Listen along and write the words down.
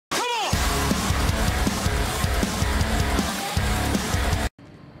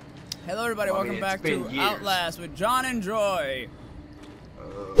Hello everybody, welcome back to Outlast with John and Joy.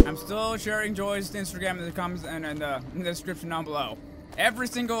 I'm still sharing Joy's Instagram in the comments and in the description down below. Every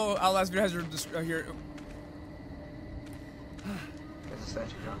single Outlast video has your here. There's a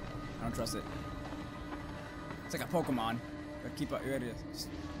statue, John. I don't trust it. It's like a Pokemon. But keep up, it is.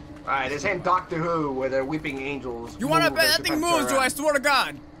 Alright, this ain't Doctor Who where they're weeping angels. You wanna bet that thing moves, Joy? I swear to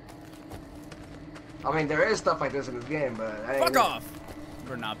God. I mean, there is stuff like this in this game, but fuck off.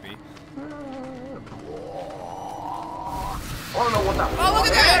 Or not be. I don't know what that. Oh, look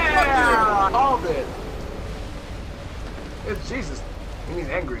at that! Yeah, all of it. It's Jesus. And he's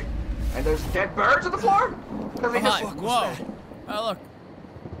angry. And there's dead birds on the floor. Oh, hi. Whoa. Oh, look.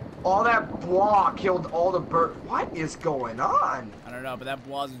 All that blah killed all the birds. What is going on? I don't know, but that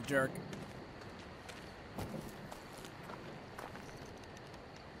blah's a jerk.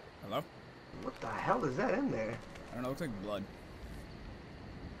 Hello? What the hell is that in there? I don't know. Looks like blood.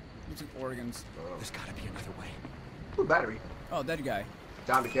 Looks like organs. There's gotta be another way. Ooh, battery. Oh, dead guy.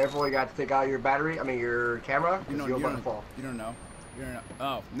 John, be careful. You got to take out your battery. I mean, your camera. You don't fall. You don't know. You don't know.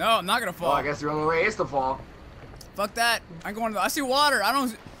 Oh, no, I'm not gonna fall. Oh, I guess the only way is to fall. Fuck that. I'm going to. I see water.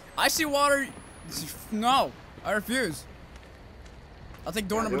 I see water. No, I refuse. I'll take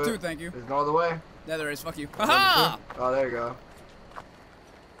door number 2, thank you. There's no other way. Yeah, there is. Fuck you. Haha! Oh, there you go.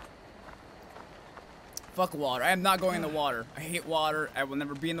 Fuck water. I am not going in the water. I hate water. I will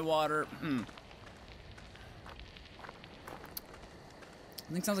never be in the water. I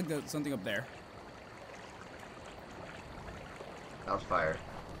think it sounds like there's something up there. That was fire.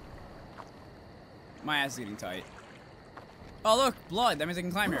 My ass is getting tight. Oh look, blood. That means I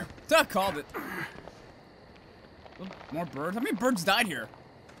can climb here. Duh, called it. More birds? How many birds died here?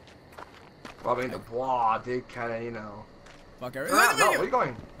 Well, I mean, the blah did kind of, you know. Fuck everything. No, where are you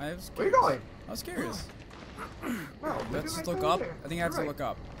going? Where are you going? I was curious. No, let's just look up. I think I have to look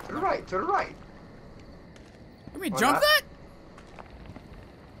up. To the right, to the right. Can we jump that?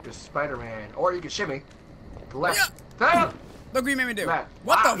 You're Spider-Man. Or you can shimmy. Left. Yeah. Look what you made me do. Left.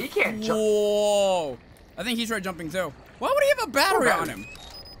 What wow, the? He can't jump. Whoa. I think he tried jumping too. Why would he have a battery on him?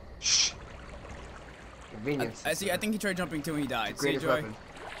 Shh. Convenience. I see. I think he tried jumping too and he died. See, Joy. Weapon.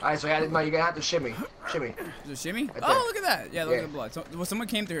 Alright, so you're gonna have to shimmy. Shimmy. Is it shimmy? Right oh, look at that. Yeah, look at the blood. So, well, someone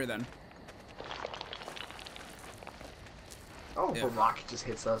came through here then. Oh, the rock just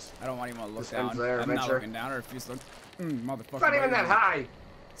hits us. I don't want anyone to look this down. There, I'm not looking down, or if you look. Motherfucker. It's not even that high.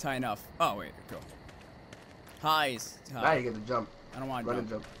 It's high enough. Oh, wait. Cool. High. Now you get to jump. I don't want to run and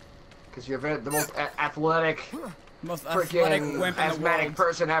jump. Because you're the most athletic, wimp asthmatic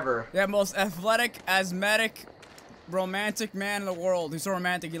person ever. Yeah, most athletic, asthmatic, romantic man in the world. He's so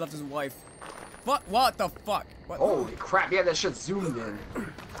romantic he left his wife. What the fuck? What? Holy crap, yeah, that shit zoomed in.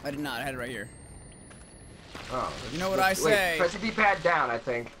 I did not, I had it right here. Oh, you know what I say? Press the D-pad down, I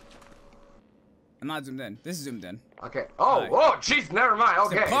think. I'm not zoomed in. This is zoomed in. Okay. Oh, oh, jeez, never mind.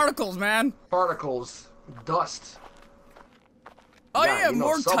 Okay. Particles, man. Particles. Dust. Oh yeah,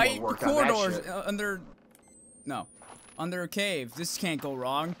 more tight corridors under. No, under a cave. This can't go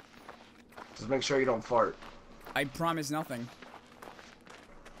wrong. Just make sure you don't fart. I promise nothing.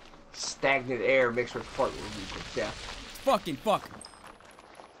 Stagnant air mixed with fart will lead to death. Fucking fuck.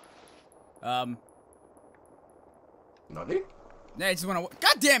 Nothing? Yeah, I just wanna.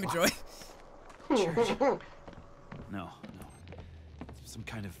 God damn it, Joey. No. Some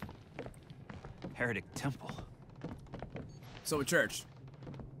kind of heretic temple. So a church.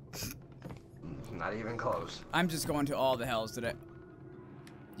 Not even close. I'm just going to all the hells today.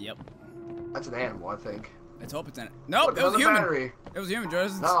 Yep. That's an animal, I think. Let's hope it's in it. Nope, it was human. Battery. It was human, Joe.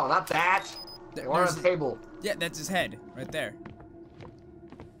 No, not that. There's on a table. Yeah, that's his head right there.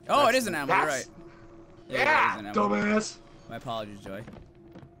 Oh, it is an animal. You're right. Yeah, it is an dumbass. My apologies, Joy.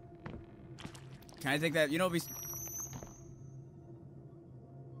 Can I take that? You know,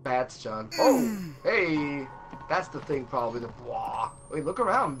 Bats, John. Oh, hey. That's the thing, probably the blah. Wait, look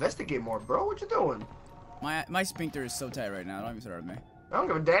around, investigate more, bro. What you doing? My sphincter is so tight right now. Don't even start with me. I don't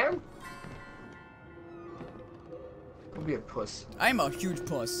give a damn. Don't be a puss. I'm a huge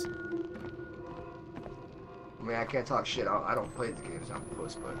puss. I mean, I can't talk shit. I don't play the games. I'm a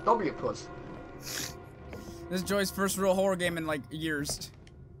puss, but don't be a puss. This is Joy's first real horror game in like years.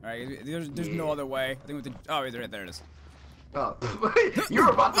 All right, there's no other way. I think with the oh, right there it is. Oh, you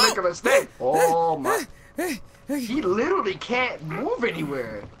were about to make a mistake. Oh my. He literally can't move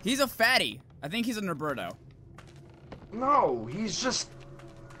anywhere. He's a fatty. I think he's a Roberto. No, he's just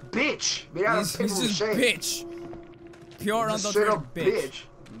bitch. He's just bitch. Pure unadulterated bitch.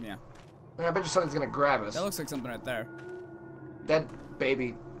 Yeah. I bet you something's gonna grab us. That looks like something right there. That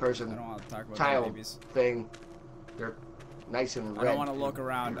baby person. I don't want to talk about child babies. Thing. They're nice and red. I don't want to look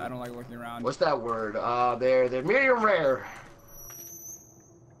around. I don't like looking around. What's that word? They're medium rare.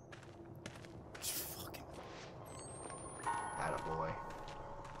 Fucking. Attaboy.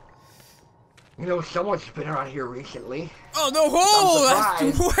 You know, someone's been around here recently. Oh, no hole!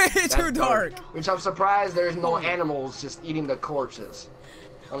 That's way too dark. Which I'm surprised there's no animals just eating the corpses.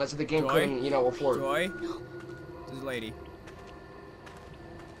 Unless the game couldn't, you know, afford. Joy? There's a lady.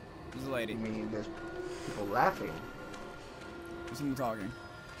 There's a lady. I mean, there's people laughing. There's someone talking.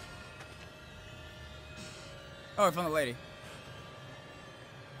 Oh, I found the lady.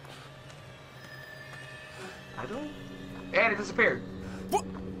 I don't... And it disappeared. What?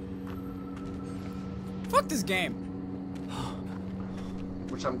 Fuck this game.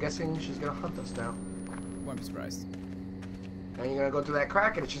 Which I'm guessing she's gonna hunt us now. Wouldn't be surprised. And you're gonna go through that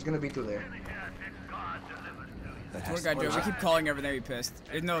crack and she's gonna be through there. That's what I do. We keep calling everything we pissed.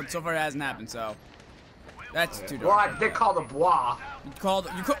 Even though so far it hasn't happened, so. That's too dark. Well, I did call the bois. We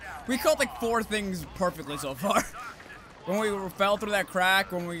called like 4 things perfectly so far. When we fell through that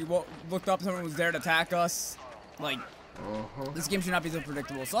crack, when we looked up, someone was there to attack us. Like, this game should not be so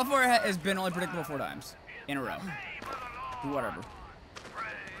predictable. So far, it has been only predictable 4 times in a row. Whatever.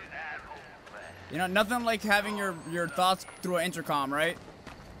 You know, nothing like having your thoughts through an intercom, right?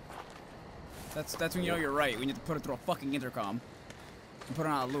 That's when you know you're right. We need to put it through a fucking intercom and put it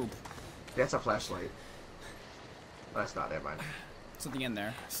on a loop. That's a flashlight. That's not it, man. Something in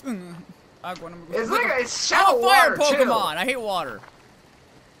there. It's like a shallow fire water. Pokemon. Chill. I hate water.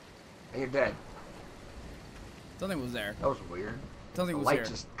 And you're dead. Something was there. That was weird. Something The was light here.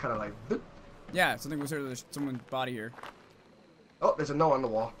 just kind of like. Boop. Yeah, something was here. There's someone's body here. Oh, there's a note on the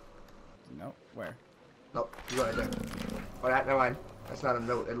wall. No, where? Nope, you go right there. Oh, never mind. That's not a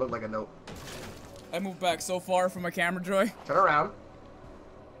note. It looked like a note. I moved back so far from my camera, Joy. Turn around.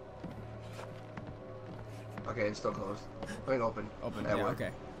 Okay, it's still closed. Let me open. Open. That Yeah. worked.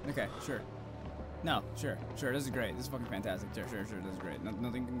 Okay. Okay. Sure. No. Sure. Sure. This is great. This is fucking fantastic. Sure. Sure. Sure. This is great.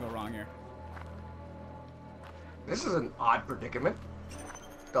 Nothing can go wrong here. This is an odd predicament.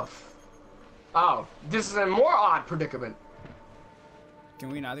 Oh, this is a more odd predicament. Can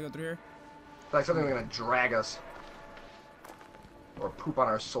we not go through here? Like something's gonna drag us. Or poop on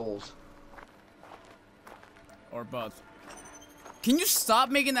our souls. Or both. Can you stop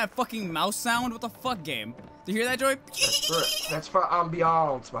making that fucking mouse sound? What the fuck, game? Do you hear that, Joy? That's for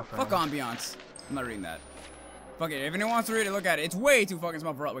ambiance, my friend. Fuck ambiance. I'm not reading that. Fuck it. If anyone wants to read it, look at it. It's way too fucking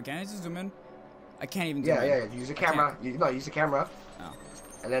small for us. Wait, can I just zoom in? I can't even zoom in. Yeah. Use the camera. Use the camera. Oh.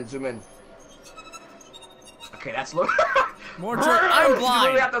 And then zoom in. Okay, that's look. More children. I'm blind. You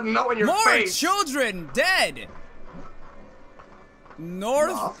really have to know in your More face. children dead.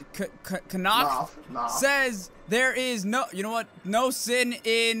 North Canuck says there is no. You know what? No sin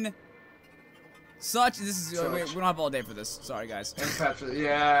in such. This is. Wait, we don't have all day for this. Sorry, guys.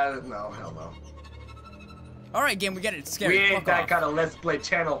 Yeah. No. Hell no. All right, game. We get it. It's scary. We ain't that kind of Let's Play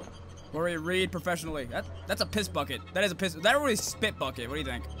channel. Where we read professionally. That's a piss bucket. That is a piss. That really spit bucket. What do you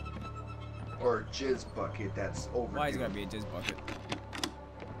think? Or a jizz bucket. That's over. Why is it gotta be a jizz bucket?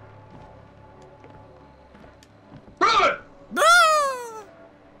 Ah!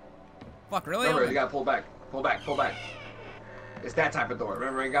 Fuck, really? Remember, you gotta pull back. Pull back. Pull back. It's that type of door.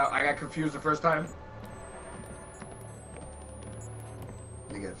 Remember, I got confused the first time.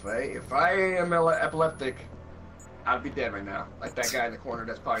 If I am epileptic, I'd be dead right now. Like that guy in the corner.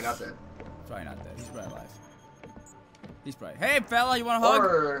 That's probably not dead. Probably not dead. He's probably alive. He's probably. Hey, fella, you want a hug?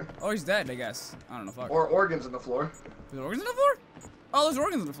 Or, oh, he's dead, I guess. I don't know. Fuck. Or organs on the floor. There's organs on the floor? Oh, there's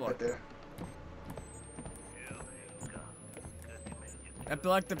organs on the floor. Right there.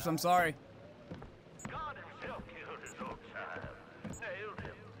 Epileptics, I'm sorry.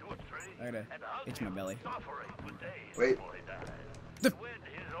 I gotta itch my belly. Wait.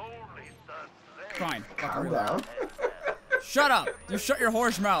 Fine. Calm down. Shut up. You shut your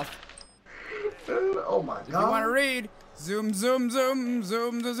horse mouth. Oh my god. If you want to read, zoom, zoom, zoom,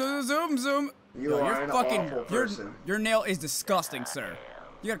 zoom, zoom, zoom, zoom. You are an awful person. Your nail is disgusting, sir.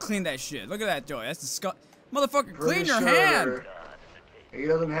 You gotta clean that shit. Look at that, Joey. That's disgusting. Motherfucker, clean your hand. He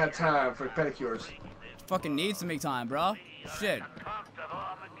doesn't have time for pedicures. Fucking needs to make time, bro. Shit.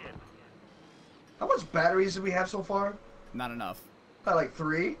 How much batteries do we have so far? Not enough. About like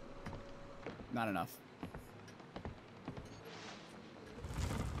 3? Not enough.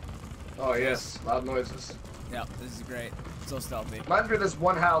 Oh yes, loud noises. Yep, this is great. So stealthy. Reminds me of this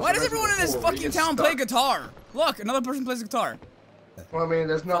one house. Why does everyone in this fucking town play guitar? Look, another person plays guitar. Well, I mean,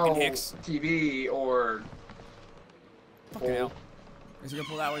 there's no Hicks. TV or... Fucking hell. Guess we're gonna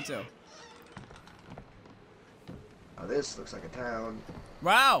pull that way too. Oh, this looks like a town.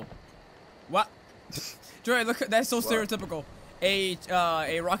 Wow. What? Joy, look, that's so stereotypical.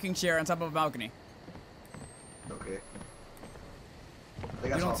 A rocking chair on top of a balcony. Okay. You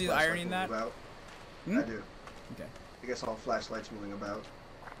don't see the irony in that? Hmm? I do. Okay. I guess all flashlights moving about.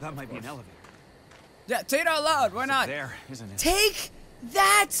 That might be an elevator. Yeah, say it out loud. Why not? There, isn't it? Take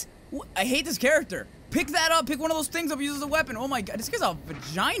that! I hate this character. Pick that up. Pick one of those things up. Use as a weapon. Oh my god, this guy's a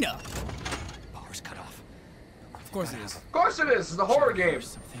vagina. Power's cut off. Of course it is. Of course it is. It's a horror game.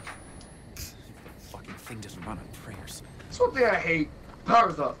 Something. Fucking thing doesn't run on prayers. That's one thing I hate.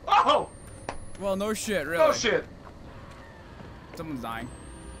 Power's up. Oh! Well, no shit, really. No shit. Someone's dying.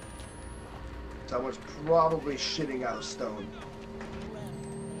 Someone's probably shitting out of stone.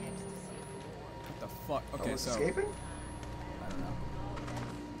 What the fuck? Okay, so. Escaping? I don't know.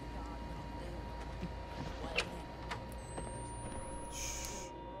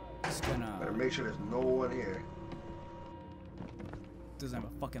 Just gonna. Better make sure there's no one here. Doesn't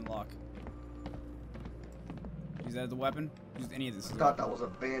have a fucking lock. Use that as a weapon? Use any of this. I thought that was a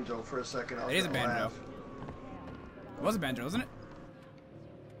banjo for a second. It is a banjo. Laugh. It was a banjo, wasn't it?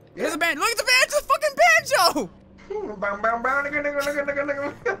 Yeah. It is a banjo. Look at the banjo! It's a fucking banjo!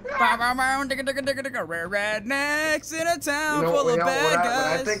 Rare rednecks in a town full of bad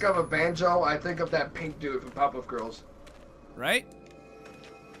guys. When I think of a banjo, I think of that pink dude from Pop-Up Girls. Right?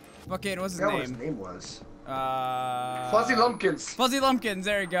 Fucking, what's his I forgot name? what his name was. Fuzzy Lumpkins. Fuzzy Lumpkins,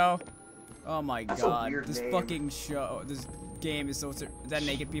 there you go. Oh my That's god. a weird This name. fucking show, this game is so. Is that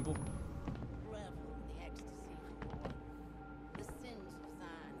naked people?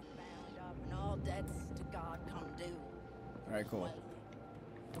 Alright, cool.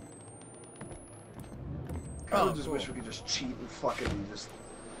 I would just wish we could just cheat and fucking just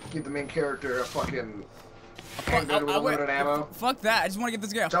give the main character a fucking handgun with unlimited ammo. Fuck that, I just want to give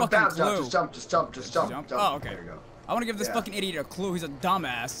this guy a Jump fucking down, clue. just jump. Oh, okay. There you go. I want to give this Yeah. fucking idiot a clue, he's a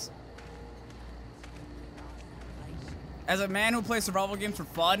dumbass. As a man who plays survival games for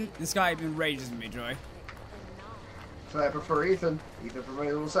fun, this guy enrages me, Joy. So I prefer Ethan. Ethan from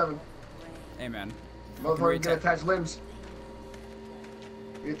Resident Evil 7. Hey, man. Motherfucker, you can attach limbs.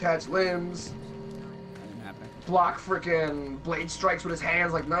 You attach limbs. That didn't happen. Block freaking blade strikes with his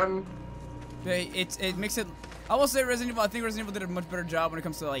hands like none. It makes it. I will say Resident Evil. I think Resident Evil did a much better job when it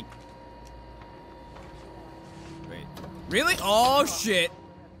comes to like. Wait, really? Oh shit!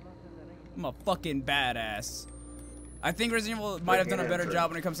 I'm a fucking badass. I think Resident Evil might have done a better job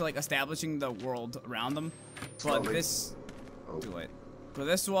when it comes to like establishing the world around them. But this, too late. But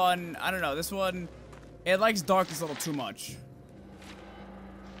this one, I don't know. This one, it likes darkness a little too much.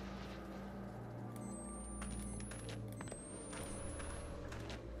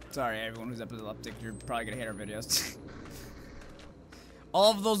 Sorry, everyone who's epileptic, you're probably gonna hate our videos.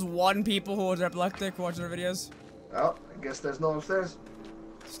 All of those one people who are epileptic who watch our videos. Oh, I guess there's no upstairs.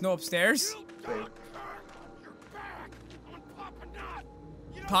 There's no upstairs? Babe.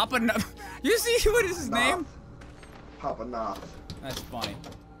 Papa Nuff. You see what is his name? Papa Noth. That's funny.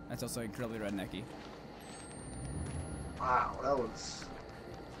 That's also incredibly rednecky. Wow, that was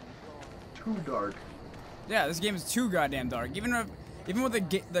too dark. Yeah, this game is too goddamn dark. Even with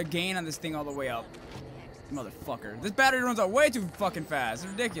the gain on this thing all the way up. Motherfucker. This battery runs out way too fucking fast.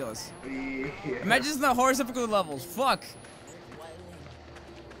 It's ridiculous. Yeah. Imagine just the horror difficulty levels. Fuck.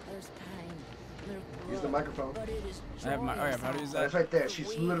 Use the microphone. I have my. Oh yeah, how to use that? That's right there.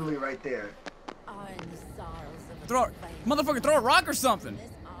 She's literally right there. Throw it. Motherfucker, throw a rock or something.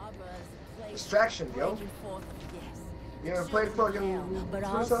 Distraction, yo. You ever played fucking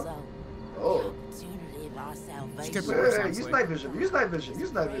Suicide? Oh. She could put worse, Use honestly. night vision. Use night vision.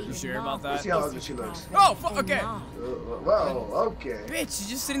 Use night vision. You sure about Let's that? see how ugly she looks. Oh, fuck, okay. Well, okay. Bitch, she's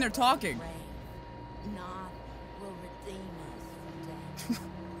just sitting there talking.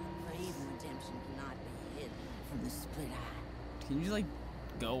 Can you just, like,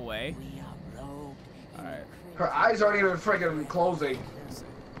 go away? Alright. Her eyes aren't even freaking closing. Do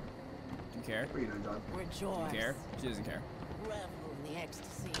you care? What are you doing, John? Do you care? She doesn't care.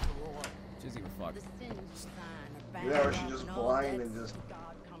 She doesn't give a fuck. Yeah, or she's just blind and just...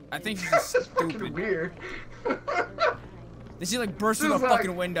 I think she's just That's fucking stupid. weird. Did she, like, burst through the She's like-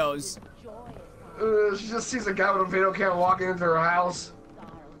 fucking windows? She just sees a guy with a video camera walking into her house.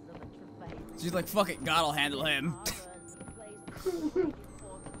 She's like, fuck it, God will handle him. Oh,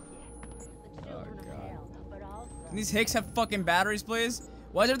 God. Can these Hicks have fucking batteries, please?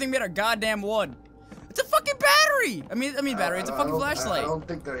 Why is everything made of goddamn wood? It's a fucking battery! I mean battery, it's a fucking flashlight. I don't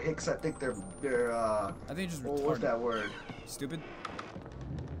think they're Hicks, I think they're I think it's just what's retarded. that word? Stupid?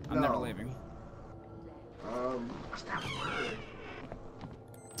 I'm never leaving. What's that word?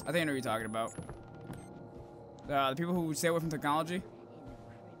 I think I know what you're talking about. The people who stay away from technology?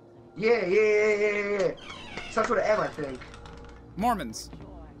 Yeah. Starts with an M, I think. Mormons.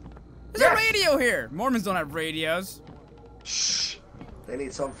 There's a radio here. Mormons don't have radios. Shh. They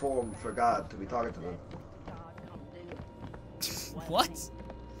need some form for God to be talking to them. What?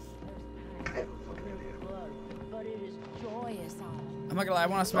 I have a fucking idea. I'm not gonna lie, I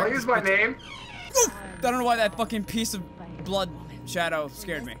wanna smack Don't use my name. Oof! I don't know why that fucking piece of blood shadow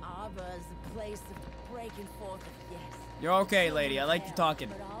scared me. You're okay, lady. I like you talking.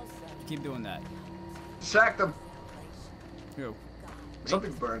 Keep doing that. Sack them. Who?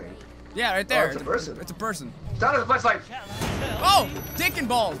 Something's burning. Yeah, right there. Oh, it's a person. It's a person. Down to the flashlight. Oh! Dick and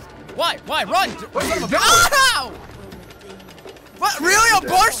balls! Why? Why? Run! What are you doing? Ow! What? Really? A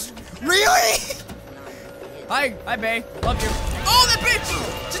bush? Really? Hi, Bae. Love you. Oh, that bitch!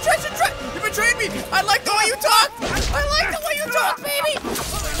 She tried! You betrayed me! I like the way you talk! I like the way you talk, baby!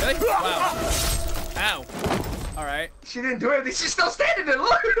 Really? Wow. Ow. Alright. She didn't do anything. She's still standing there.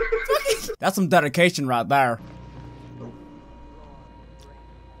 Look. That's some dedication right there.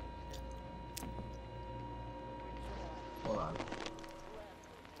 Hold on.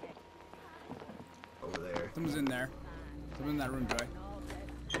 Over there. Someone's in there. Someone's in that room, Joy.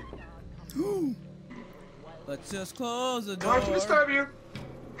 Let's just close the door. Trying to disturb you.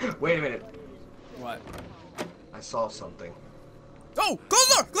 Wait a minute. What? I saw something. Oh! Close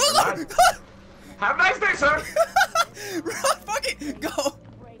the door! Close the door! Have a nice day, sir. Run! Fuck it! Go!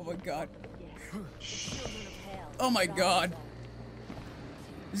 Oh my god. Oh my god.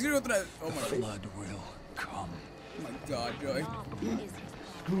 He's gonna go through that. Oh my god. Blood will come. Oh my god, Joy.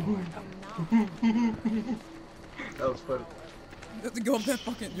 That was funny. You have to go up that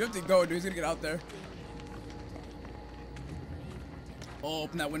fucking. You have to go, dude. He's gonna get out there. Oh,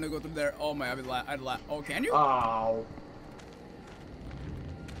 open that window, go through there. Oh my, I'd laugh. Oh, can you? Oh.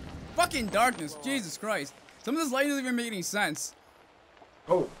 Fucking darkness. Jesus Christ. Some of this light doesn't even make any sense.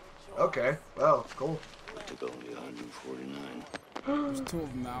 Oh. Okay. Well, cool. Took only 149. There's two of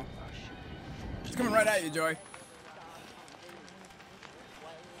them now. She's coming right at you, Joy.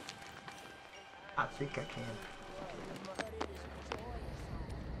 I think I can.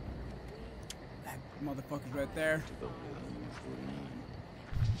 That motherfucker's right there.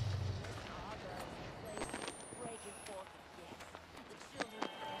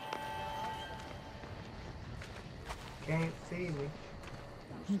 Can't see me.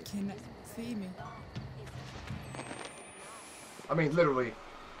 He cannot see me. I mean, literally.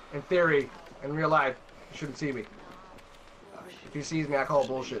 In theory, in real life, he shouldn't see me. If he sees me, I call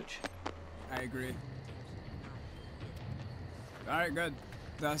bullshit. I agree. Alright, good.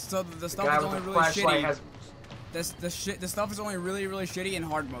 The stuff The is guy with only the really flashlight shitty. has. The stuff is only really shitty in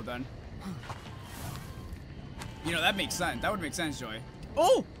hard mode then. You know, that makes sense. That would make sense, Joy.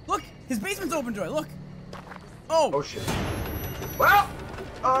 Oh! Look! His basement's open, Joy, look! Oh! Oh shit. Well!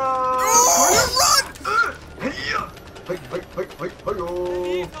 Oh! Run! Hey, Don't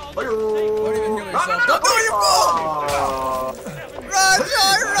even heal yourself. Don't do your fault! Run,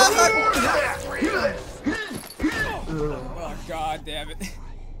 Joy, run! Oh, god damn it.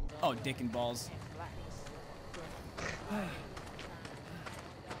 Oh, dick and balls.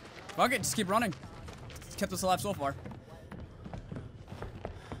 Fuck it, just keep running. It's kept us alive so far.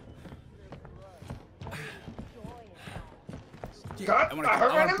 God, I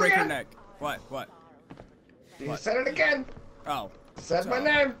wanna break her neck. What? You said it again. Oh. Says my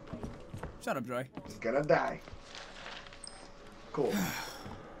name. Shut up, Joy. He's gonna die. Cool.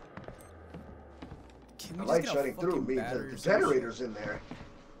 I like shutting through me. The generator's in there.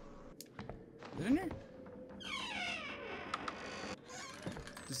 Is it in there?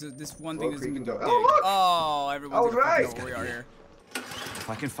 This one thing isn't even going. Oh, look! Oh, everyone's gonna right. know where we are here. If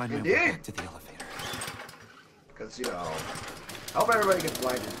I can find my way Indeed. back to the elevator. Because, you know, I hope everybody gets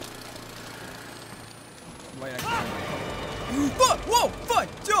blinded. Wait, whoa! Fuck!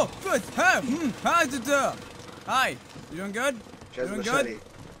 Joe! Good! Hi! You doing good? She has You a doing machete. good?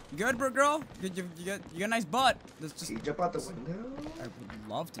 You good, bro, girl? You got a nice butt. Let's just. Can you jump out the window? I would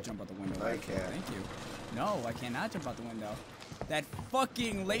love to jump out the window. I can't. Thank you. No, I cannot jump out the window. That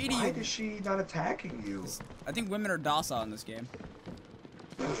fucking lady. Why is she not attacking you? I think women are docile in this game.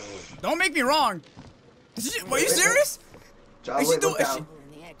 Don't make me wrong. Are you serious? John, Is she wait, look doing- down.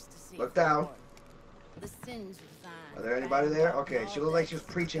 Look down. Are there anybody there? Okay, she looked like she was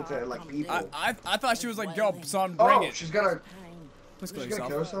preaching to like people. I thought she was like, yo, son, bring Oh, it. she's gonna Please kill she's gonna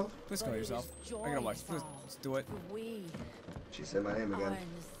kill yourself. herself? Please kill yourself. I gotta watch. Please, let's do it. She said my name again.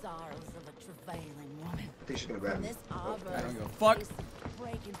 I think she's gonna grab me. I don't give a fuck.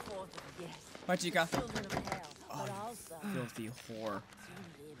 Bye, Chica. Oh, filthy whore.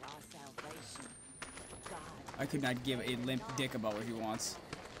 I could not give a limp dick about what he wants.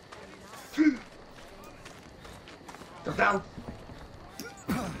 Jump down.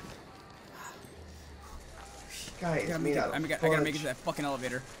 Guy is made out of I gotta make it to that fucking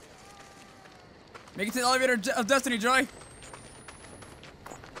elevator. Make it to the elevator of destiny, Joy.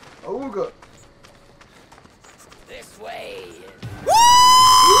 Oh, good. This way.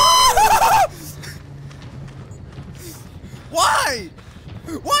 Why?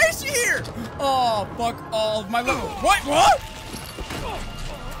 Why is she here? Oh, fuck all of my level. What? What?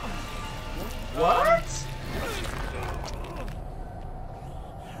 What?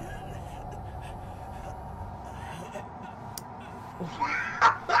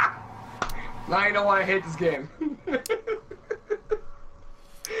 Now you know why I hate this game.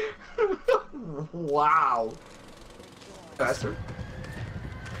 Wow. Faster.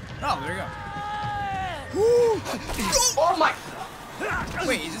 Oh, there you go. Oh my!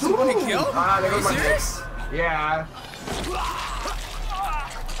 Wait, is this a one-hit kill? There Are you goes my dick. serious? Yeah.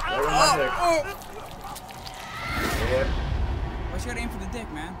 There goes my dick. Oh. Yep. Why she gotta aim for the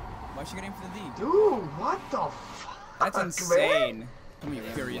dick, man? Why she gotta aim for the D? Dude, what the fuck? That's man? insane. Come here, you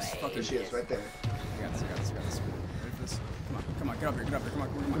furious fucking There she is, right there. I got this, I got this, I got this. Ready for this? Come on, get up here, come on, come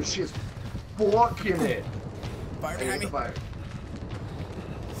on. There she is. Blocking it. Fire Hey, behind me. fire.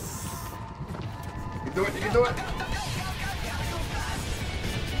 You can do it, you can do it.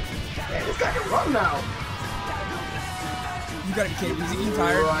 Man, this guy can run now. You gotta be kidding me, is he getting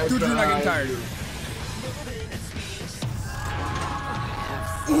tired? Right Dude, you're not getting behind tired. you.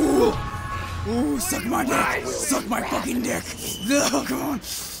 Ooh! Ooh, suck my dick! Suck my fucking dick! No, come on!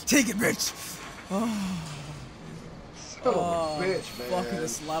 Take it, bitch! Son of a bitch, man. Fuck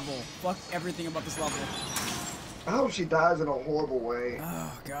this level. Fuck everything about this level. I hope she dies in a horrible way.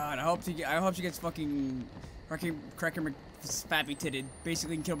 Oh god, I hope she gets fucking Cracker McFappy titted,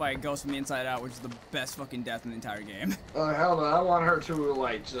 basically killed by a ghost from the inside out, which is the best fucking death in the entire game. Oh hell no, I want her to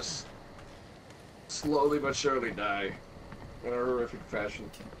like just slowly but surely die in a horrific fashion.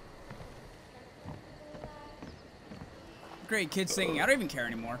 Great, kids singing. I don't even care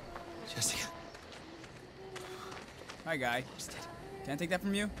anymore. Jessica. Hi, guy. Can I take that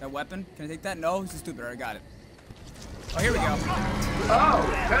from you? That weapon? Can I take that? No, this is stupid. I already got it. Oh, here we go. Oh,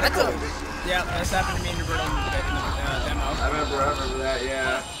 tentacles! Yeah, this happened to me in the demo. I remember that,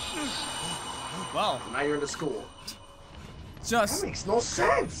 yeah. Well, Now you're into school. That just, makes no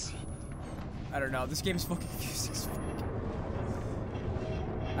sense. I don't know. This game is fucking confusing as fuck.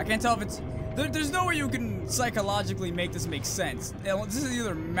 I can't tell if it's... There's no way you can psychologically make this make sense. This is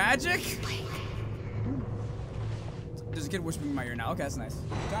either magic... There's a kid whispering in my ear now. Okay, that's nice.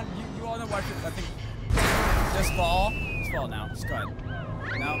 John, you all know what I think. Just fall. Just fall now. Just go ahead.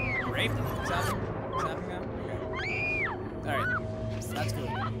 No? Rape? What's happening? What's happening now? Okay. Alright. That's good.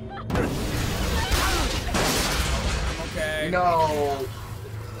 Okay. No.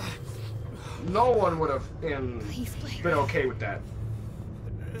 No one would have been okay with that.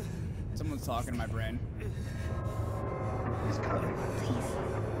 Someone's talking in my brain. He's coming.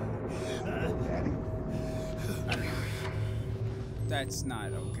 Daddy? That's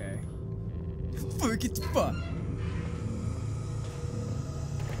not okay. Fuck it, fuck.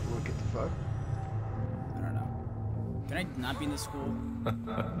 Look at the fuck. I don't know. Can I not be in this school?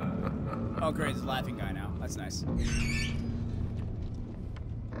 Oh, great. There's a laughing guy now. That's nice.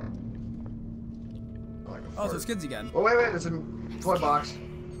 Like a Oh, so fart. it's kids again. Oh wait, there's a toy box.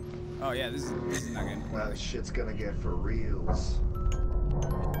 Oh, yeah. This is not good. Well, this shit's gonna get for reals.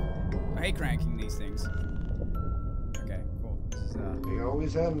 I hate cranking these things. Okay, cool. This is, They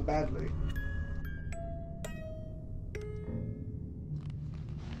always end badly.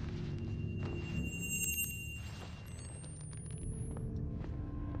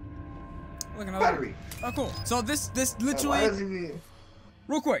 look, another Battery. Oh, cool. So this Why literally, does he...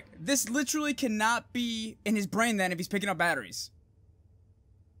 real quick, this literally cannot be in his brain then if he's picking up batteries.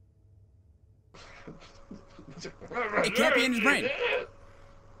 It can't be in his brain.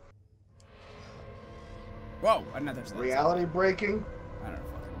 Whoa, I did not touch that. Reality breaking? I don't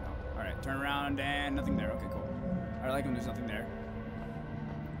fucking know. Alright, turn around and nothing there. Okay, cool. I like when there's nothing there.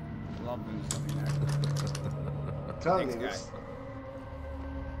 Love when there's nothing there. Telling Thanks, me this.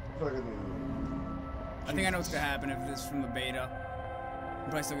 Fucking... I think I know what's gonna happen if this is from the beta. I'm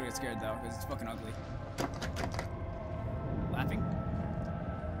probably still gonna get scared though, because it's fucking ugly. Laughing.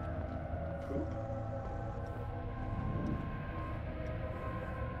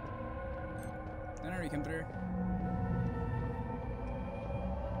 Did I already come through here?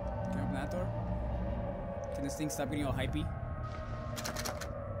 Can I open that door? Can this thing stop getting all hypey?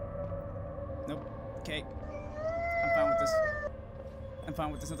 Nope. Okay. I'm fine with this. I'm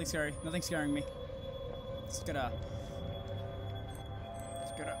fine with this. Nothing scary. Nothing's scaring me. Just gotta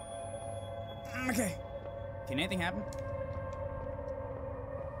Okay. Can anything happen?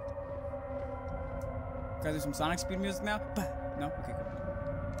 Guys, there's some Sonic speed music now? No? Okay, cool.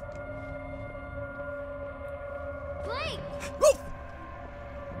 Blake! Woo!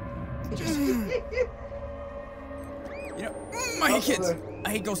 You know, I hate kids. I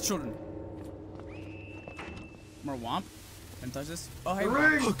hate ghost children. More womp. Can I touch this? Oh, hey.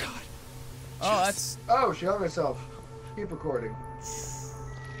 Ring. Oh god. Oh, that's... Oh, she hung herself. Keep recording.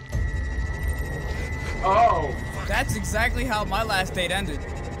 Oh. That's exactly how my last date ended.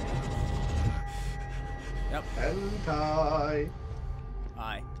 Yep. Hentai.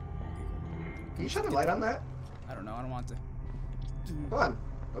 Hi. Can you shut the light on that? I don't know. I don't want to. Come on.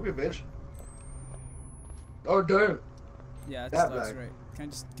 Don't be a bitch. Oh, damn. Yeah, That that's bag. right. Can I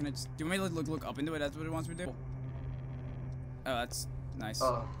just, do you want me to look up into it? That's what it wants me to do? Oh, that's nice.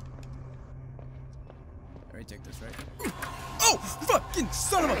 Oh. Alright, take this, right? Oh, fucking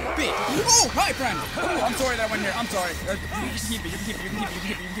son of a bitch! Oh, hi, friend! Oh, I'm sorry that I went here. I'm sorry. You can keep it. You can keep it. You can keep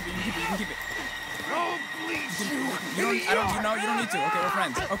it. You can keep it. You can keep it. You can keep it. Oh, please. You don't need to. Okay, we're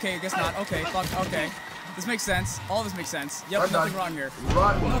friends. Okay, I guess not. Okay, fuck, okay. This makes sense. All this makes sense. Yep, I'm nothing done. wrong here.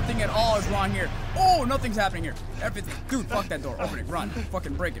 Run. Nothing at all is wrong here. Oh, nothing's happening here. Everything. Dude, fuck that door. Open it. Run.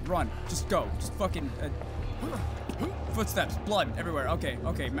 Fucking break it. Run. Just go. Just fucking... footsteps. Blood everywhere. Okay,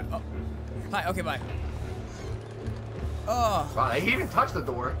 okay. Oh. Hi, okay, bye. Oh. Wow, he even touched the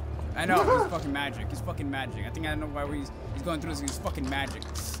door. I know, he's fucking magic. He's fucking magic. I think I know why he's going through this. He's fucking magic.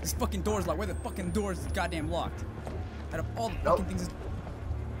 This fucking door's locked. Where the fucking door is goddamn locked? Out of all the fucking things,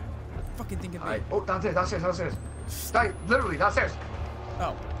 fucking thing could be. Alright. Oh, downstairs, downstairs, downstairs. Literally, downstairs.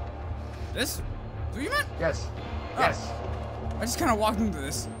 Oh. This? Is what you meant? Yes. Oh. Yes. I just kind of walked into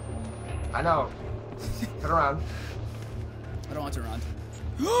this. I know. Turn around. I don't want to run.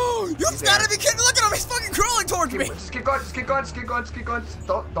 You've gotta be kidding! Look at him! He's fucking crawling towards me! Just keep going, just keep going, just keep going, just keep going.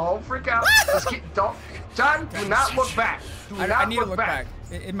 Don't freak out. Just keep, John, do not look back. Do I not need to look back.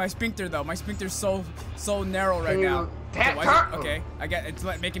 In my sphincter, though. My sphincter's so narrow right Can now. you- Okay, why is turn- it- okay, I get it's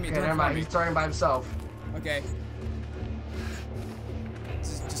making me Okay, turn never for mind. me. He's turning by himself. Okay.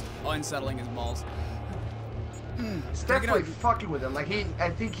 This is just unsettling his balls. It's Can I get definitely out? fucking with him. Like I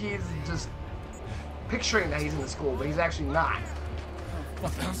think he's just picturing that he's in the school, but he's actually not.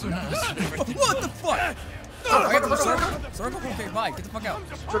 What the fuck? Oh, I got to the circle? Circle? Okay, bye. Get the fuck out.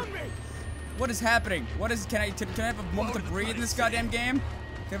 What is happening? What is? Can I have a moment to breathe in this goddamn game? Can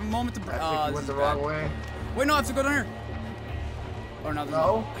I have a moment to breathe? I think he went the wrong way. Wait, no, I have to go down here. Or no, there's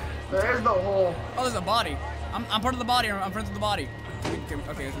No, there is no hole. Oh, there's a body. I'm part of the body. I'm friends with the body. Okay,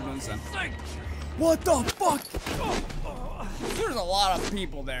 we're doing this then. What the fuck? There's a lot of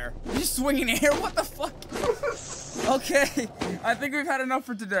people there. You swinging here? What the fuck? Okay, I think we've had enough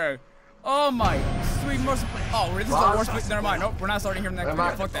for today. Oh my sweet mercy. Oh, this is the worst place. Never mind. Nope, we're not starting here next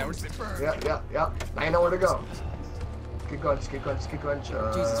video. Fuck that. We're just... Yep. I know where to go. Keep going, just keep going, just keep going.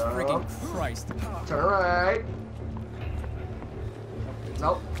 Jesus freaking Christ. Turn right.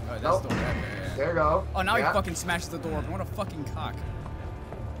 Nope. Oh, that's Nope. the door. Yeah. There you go. Oh, now Yeah. he fucking smashes the door open. What a fucking cock.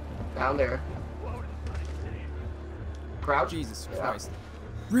 Down there. Crouch. Jesus Yeah. Christ.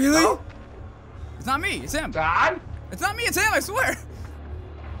 Really? No. It's not me. It's him. John. It's not me. It's him. I swear.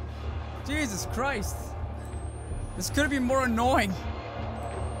 Jesus Christ. This could be more annoying.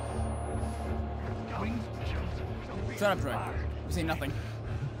 Shut up, Troy. You say nothing.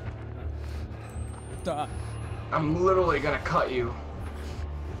 Duh. I'm literally gonna cut you.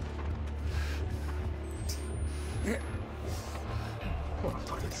 I'm gonna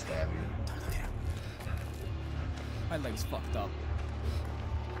fucking stab you. My leg's fucked up.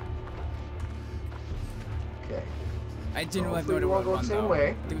 Okay. I genuinely have Hopefully no idea you where won't to go run the same though. way.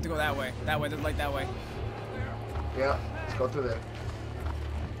 I think we have to go that way. That way. There's light that way. Yeah. Let's go through there.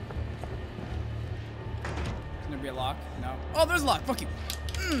 Can there be a lock? No. Oh, there's a lock. Fuck you.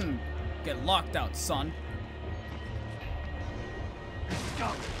 Get locked out, son.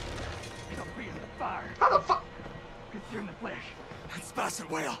 Scum. Don't be in the fire. How the fuck? Consume the flesh. That's bastard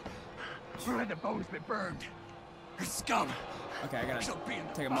whale. Or let the bones be burned. You're scum. Okay, I gotta Shall be in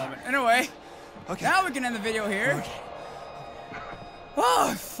the take a fire. moment. Anyway, Okay. now we can end the video here.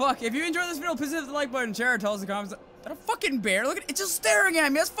 Oh, fuck. If you enjoyed this video, please hit the like button, share, tell us in the comments. That a fucking bear? Look at it. It's just staring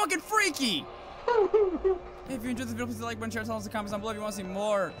at me. That's fucking freaky. If you enjoyed this video, please hit the like button, share, tell us in the comments down below if you want to see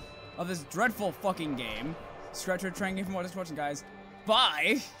more of this dreadful fucking game. Scratch your train game for more. Thanks for watching, guys.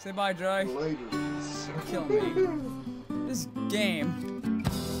 Bye. Say bye, Joy. Later. Kill me. This game.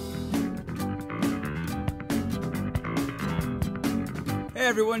 Hey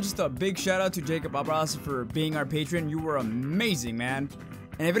everyone, just a big shout out to Jacob Biohazard for being our patron. You were amazing, man.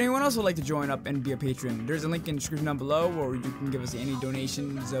 And if anyone else would like to join up and be a patron, there's a link in the description down below, or you can give us any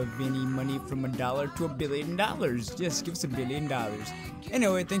donations of any money from $1 to $1 billion. Just give us $1 billion.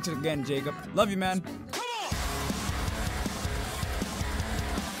 Anyway, thanks again, Jacob. Love you, man.